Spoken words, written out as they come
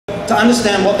to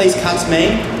understand what these cuts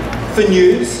mean for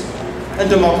news and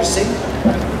democracy.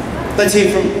 Let's hear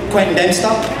from Quentin Dempster.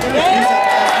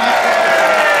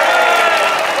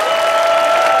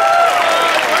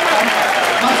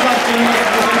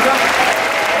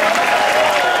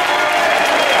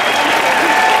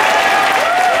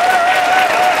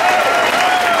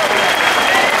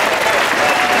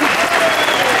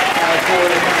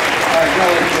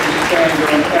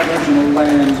 Aboriginal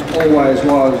lands always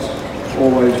was,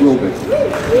 always will be.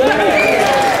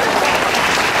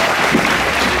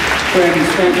 Friends,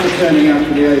 thanks for turning up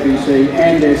to the ABC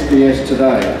and SBS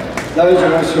today. Those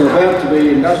of us who are about to be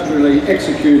industrially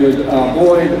executed are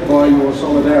buoyed by your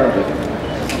solidarity.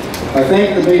 I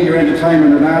thank the Media,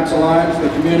 Entertainment and Arts Alliance, the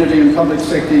Community and Public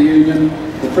Sector Union,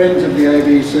 the Friends of the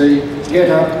ABC, Get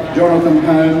Up, Jonathan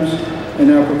Holmes,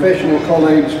 and our professional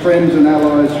colleagues, friends and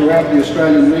allies throughout the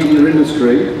Australian media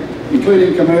industry,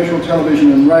 including commercial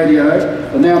television and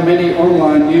radio, the now many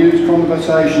online news,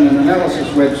 conversation and analysis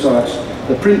websites,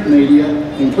 the print media,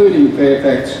 including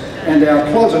Fairfax, and our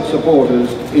closet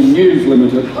supporters in News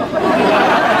Limited. I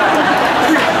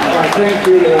thank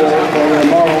you all for your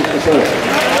moral support.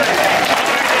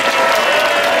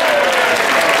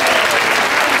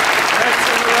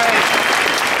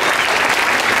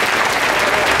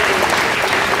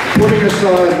 Putting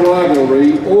aside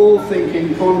rivalry, all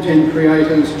thinking content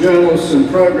creators, journalists and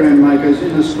program makers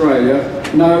in Australia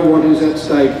know what is at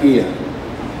stake here.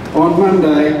 On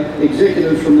Monday,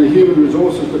 executives from the Human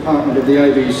Resources Department of the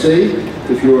ABC,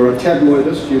 if you were a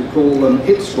tabloidist you'd call them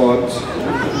hit squads,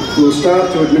 will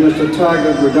start to administer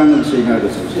targeted redundancy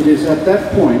notices. It is at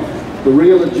that point the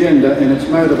real agenda and its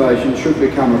motivation should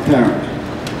become apparent.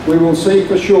 We will see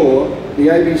for sure the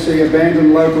ABC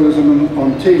abandon localism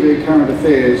on TV current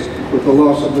affairs with the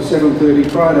loss of the 7:30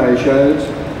 Friday shows,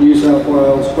 New South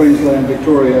Wales, Queensland,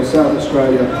 Victoria, South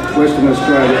Australia, Western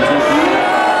Australia.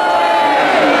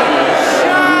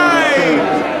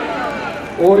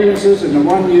 Audiences in the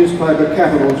one newspaper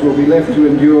capitals will be left to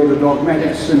endure the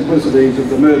dogmatic simplicities of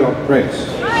the Murdoch press.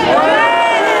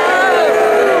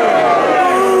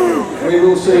 We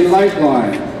will see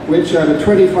Lateline, which over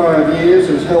 25 years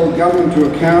has held government to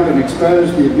account and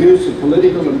exposed the abuse of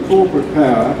political and corporate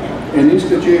power and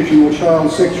institutional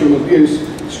child sexual abuse,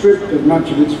 stripped of much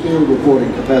of its field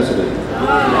reporting capacity.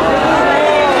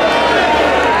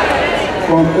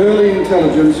 From early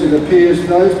intelligence, it appears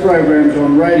those programs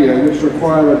on radio which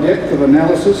require a depth of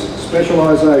analysis,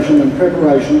 specialisation and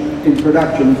preparation in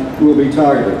production will be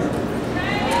targeted.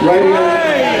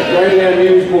 Radio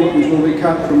news bulletins will be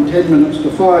cut from 10 minutes to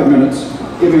 5 minutes,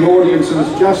 giving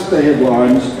audiences just the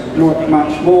headlines, not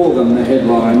much more than the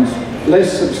headlines,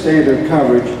 less substantive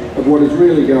coverage of what is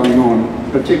really going on,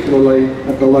 particularly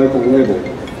at the local level.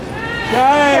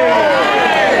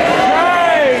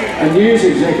 A news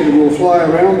executive will fly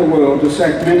around the world to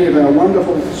sack many of our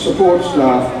wonderful support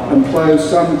staff and close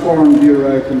some foreign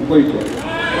bureau completely.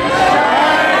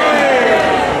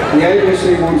 The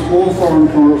ABC wants more foreign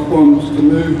correspondents to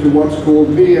move to what's called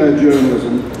video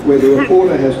journalism, where the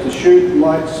reporter has to shoot,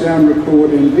 light, sound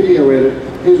record and video edit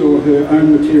his or her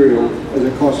own material as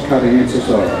a cost-cutting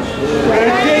exercise.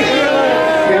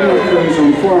 Camera crews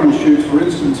on foreign shoots for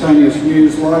instantaneous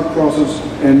news, live crosses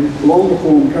and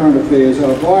longer-form current affairs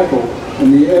are vital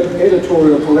in the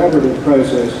editorial collaborative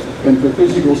process and for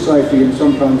physical safety in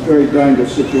sometimes very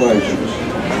dangerous situations.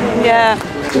 Yeah.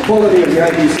 The quality of the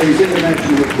ABC's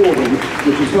international reporting,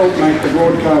 which has helped make the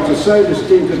broadcaster so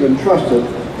distinctive and trusted,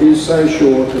 is so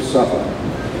sure to suffer.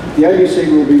 The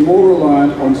ABC will be more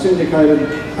reliant on syndicated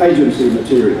agency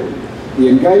material. The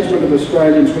engagement of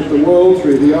Australians with the world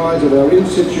through the eyes of our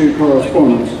in-situ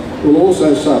correspondents will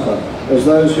also suffer, as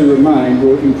those who remain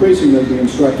will increasingly be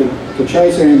instructed to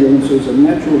chase ambulances and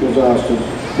natural disasters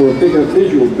for a bigger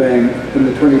visual bang than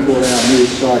the 24-hour news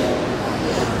cycle.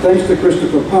 Thanks to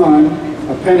Christopher Pyne,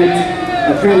 a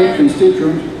panicked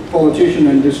constituent, politician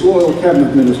and disloyal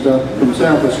cabinet minister from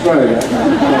South Australia, for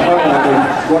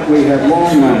highlighting what we have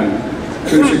long known.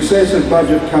 Through successive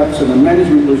budget cuts and a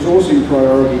management resourcing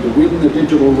priority to win the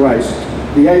digital race,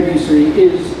 the ABC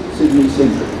is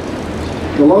Sydney-centric.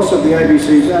 The loss of the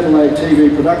ABC's Adelaide TV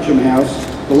production house,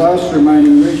 the last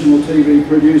remaining regional TV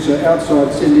producer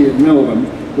outside Sydney and Melbourne,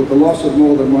 with the loss of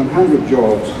more than 100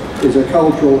 jobs, is a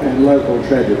cultural and local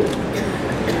tragedy.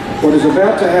 What is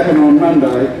about to happen on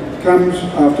Monday comes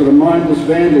after the mindless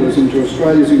vandalism to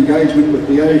Australia's engagement with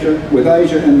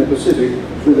Asia and the Pacific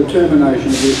through the termination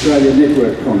of the Australia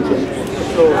Network contract.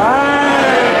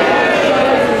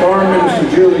 Foreign Minister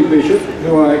Julie Bishop,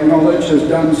 who I acknowledge has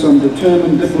done some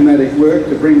determined diplomatic work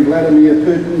to bring Vladimir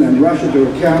Putin and Russia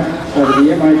to account over the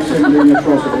MH17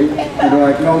 atrocity, and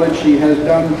I acknowledge she has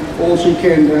done all she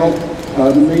can to help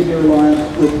the Media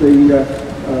Alliance with the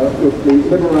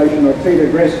liberation of Peter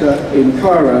Gresta in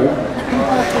Cairo.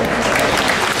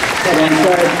 But I'm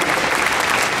afraid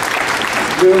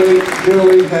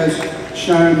Julie has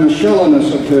shown the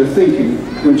shallowness of her thinking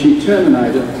when she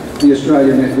terminated the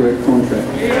Australia Network contract.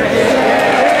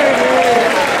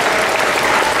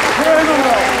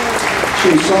 She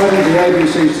cited the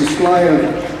ABC's display of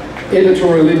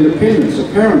editorial independence,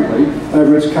 apparently,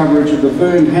 over its coverage of the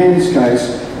Burned Hands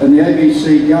case and the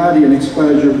ABC Guardian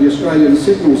exposure of the Australian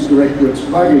Signals Directorate's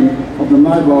bugging of the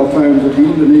mobile phones of the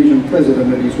Indonesian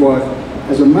president and his wife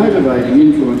as a motivating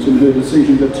influence in her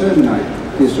decision to terminate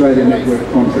the Australia Network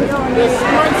contract.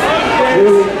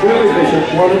 Julie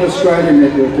Bishop wanted Australia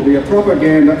Network to be a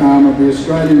propaganda arm of the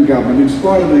Australian government in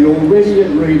spite of the already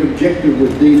agreed objective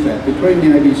with DFAT, between the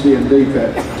ABC and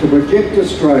DFAT, to project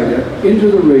Australia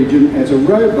into the region as a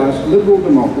robust liberal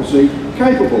democracy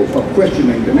capable of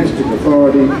questioning domestic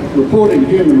authority, reporting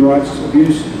human rights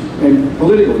abuse and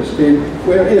political dissent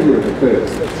wherever it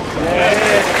occurs.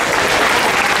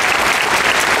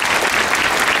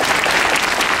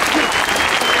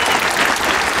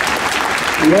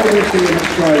 The ABC in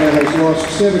Australia has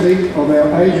lost 70 of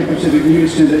our Asia Pacific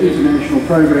News Centre international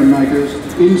program makers,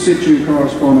 in situ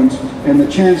correspondents, and the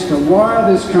chance to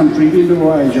wire this country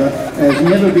into Asia as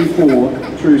never before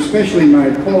through specially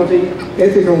made quality,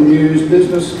 ethical news,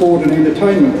 business, sport and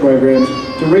entertainment programs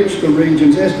to reach the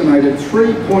region's estimated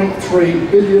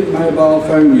 3.3 billion mobile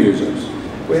phone users.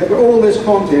 We have all this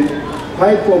content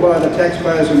paid for by the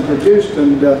taxpayers and produced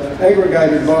and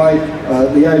aggregated by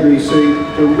the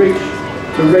ABC to reach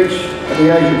the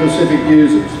Asia Pacific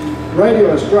users.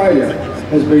 Radio Australia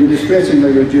has been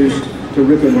distressingly reduced to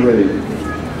rip and read.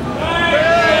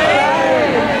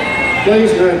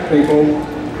 Please note, people,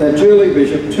 that Julie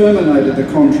Bishop terminated the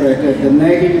contract at the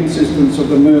nagging insistence of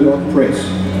the Murdoch press.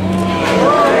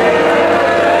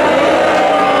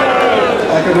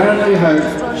 I can only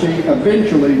hope she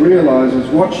eventually realises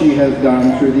what she has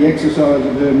done through the exercise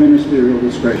of her ministerial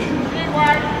discretion.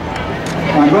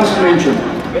 I must mention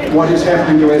what is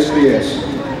happening to SBS.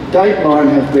 Dateline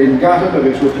has been gutted of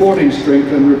its reporting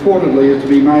strength and reportedly is to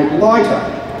be made lighter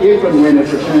even when it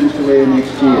returns to air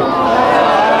next year.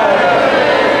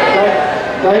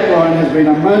 Dateline has been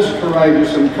a most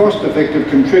courageous and cost-effective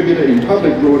contributor in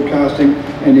public broadcasting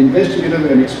and investigative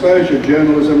and exposure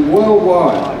journalism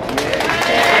worldwide.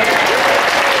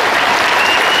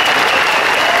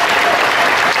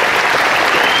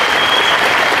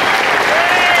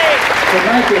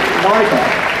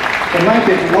 To make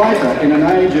it lighter in an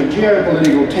age of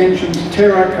geopolitical tensions,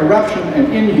 terror, corruption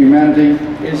and inhumanity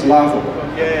is laughable.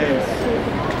 Yes.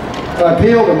 I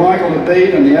appeal to Michael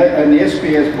Labide and the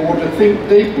SBS board to think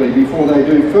deeply before they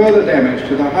do further damage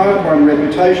to the hard-won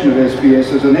reputation of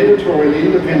SBS as an editorially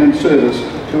independent service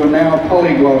to a now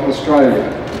polyglot Australia.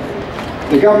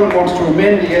 The government wants to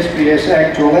amend the SBS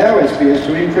Act to allow SBS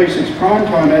to increase its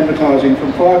prime-time advertising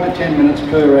from 5 to 10 minutes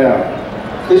per hour.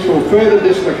 This will further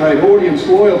dislocate audience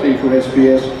loyalty for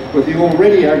SBS with the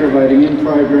already aggravating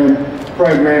in-program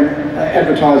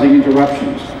advertising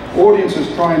interruptions. Audiences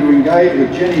trying to engage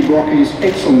with Jenny Brockie's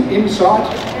excellent insight,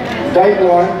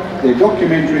 Dateline, their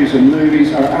documentaries and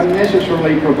movies are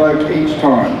unnecessarily provoked each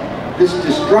time. This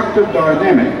destructive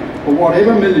dynamic, for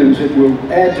whatever millions it will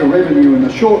add to revenue in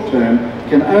the short term,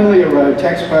 can only erode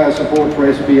taxpayer support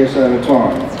for SBS over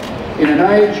time. In an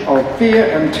age of fear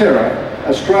and terror,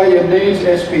 Australia needs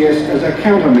SBS as a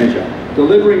countermeasure,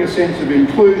 delivering a sense of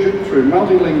inclusion through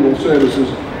multilingual services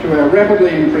to our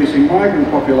rapidly increasing migrant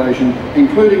population,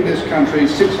 including this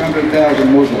country's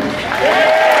 600,000 Muslims.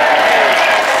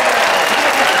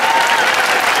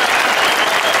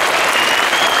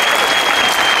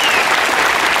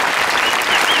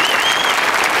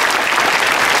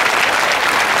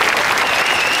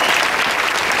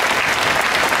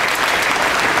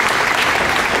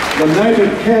 The noted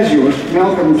casuist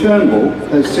Malcolm Turnbull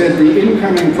has said the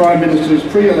incoming Prime Minister's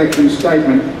pre-election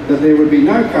statement that there would be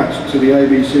no cuts to the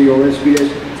ABC or SBS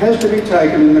has to be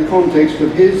taken in the context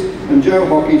of his and Joe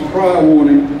Hockey's prior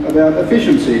warning about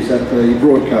efficiencies at the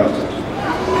broadcasters.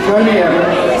 Tony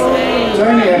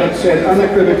Abbott said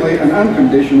unequivocally and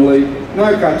unconditionally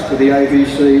no cuts to the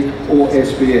ABC or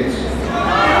SBS.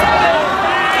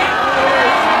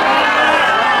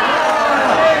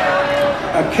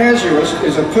 A casuist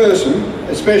is a person,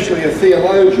 especially a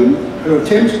theologian, who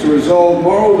attempts to resolve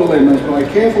moral dilemmas by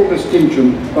careful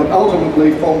distinction but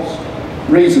ultimately false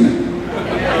reasoning.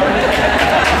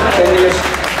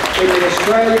 In the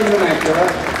Australian vernacular,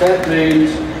 that means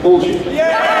bullshit.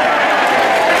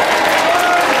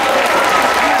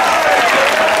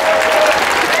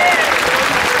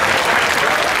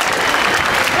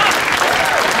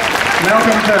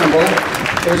 Malcolm Turnbull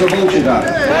is a bullshit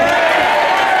artist.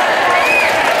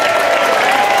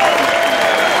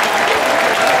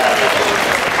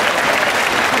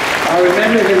 I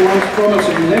remember him once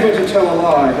promising never to tell a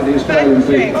lie to the Australian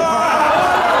people.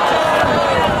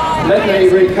 Let me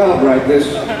recalibrate this.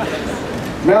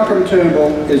 Malcolm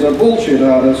Turnbull is a bullshit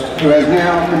artist who has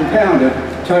now compounded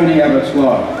Tony Abbott's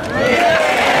lie.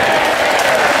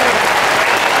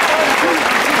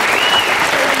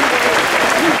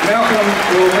 Malcolm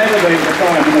will never be the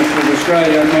Prime Minister of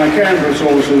Australia. My Canberra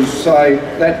sources say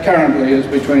that currently is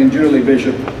between Julie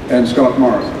Bishop and Scott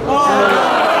Morrison.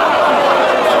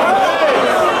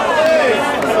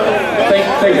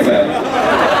 Think about it.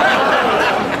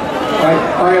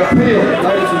 I appeal,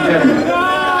 ladies and gentlemen,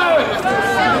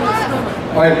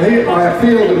 I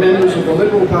appeal to members of the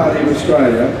Liberal Party of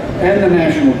Australia and the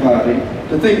National Party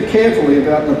to think carefully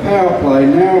about the power play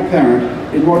now apparent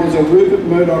in what is a Rupert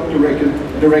Murdoch-directed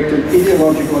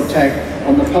ideological attack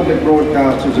on the public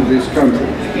broadcasters of this country.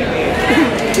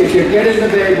 If you get into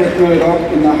bed with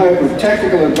Murdoch in the hope of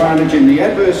tactical advantage in the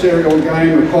adversarial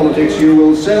game of politics, you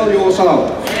will sell your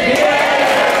soul.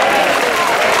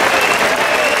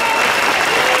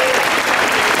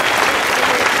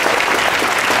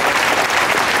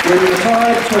 When the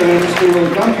tide turns, he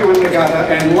will dump you in the gutter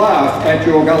and laugh at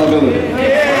your gullibility.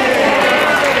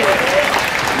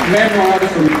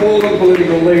 Memoirs from fallen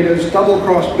political leaders,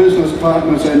 double-crossed business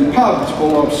partners and pubs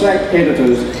full of sacked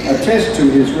editors attest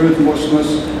to his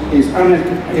ruthlessness, his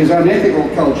unethical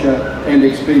culture and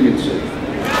expediency.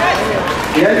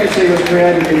 The ABC was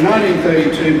created in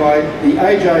 1932 by the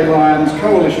A.J. Lyons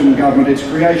coalition government, its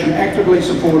creation actively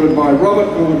supported by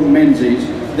Robert Gordon Menzies,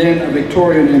 then a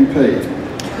Victorian MP.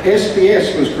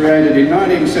 SBS was created in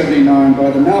 1979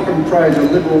 by the Malcolm Fraser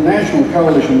Liberal National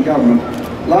Coalition government,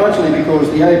 largely because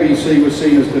the ABC was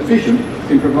seen as deficient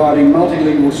in providing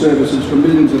multilingual services for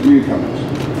millions of newcomers.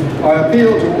 I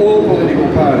appeal to all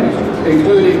political parties,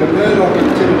 including the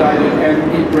Murdoch-intimidated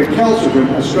and recalcitrant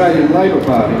Australian Labor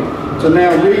Party, to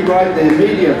now rewrite their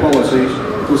media policies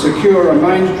to secure a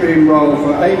mainstream role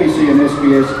for ABC and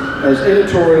SBS as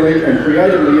editorially and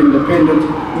creatively independent,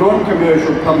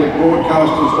 non-commercial public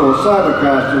broadcasters or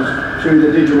cybercasters through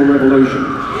the digital revolution.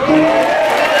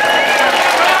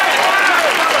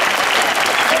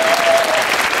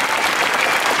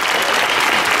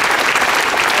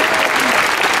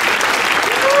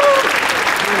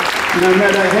 No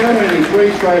matter how many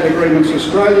free trade agreements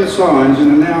Australia signs in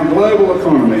a now global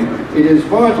economy, it is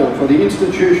vital for the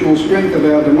institutional strength of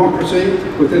our democracy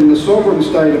within the sovereign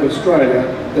state of Australia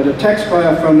that a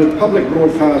taxpayer-funded public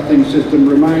broadcasting system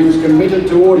remains committed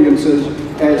to audiences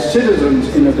as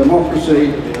citizens in a democracy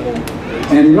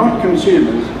and not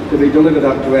consumers to be delivered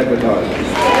up to advertisers.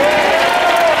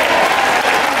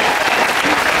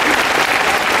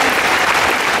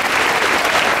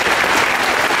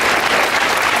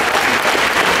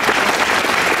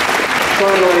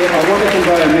 Finally, I want to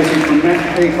convey a message from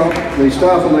Matt Peacock, the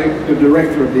Staff Elected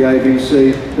Director of the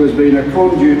ABC, who has been a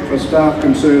conduit for staff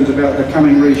concerns about the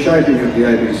coming reshaping of the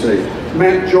ABC.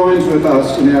 Matt joins with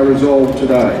us in our resolve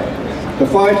today. The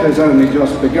fight has only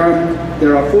just begun.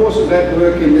 There are forces at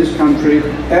work in this country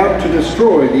out to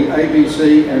destroy the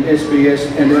ABC and SBS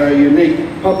and our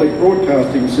unique public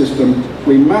broadcasting system.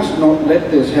 We must not let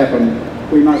this happen.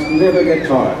 We must never get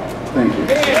tired. Thank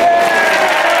you.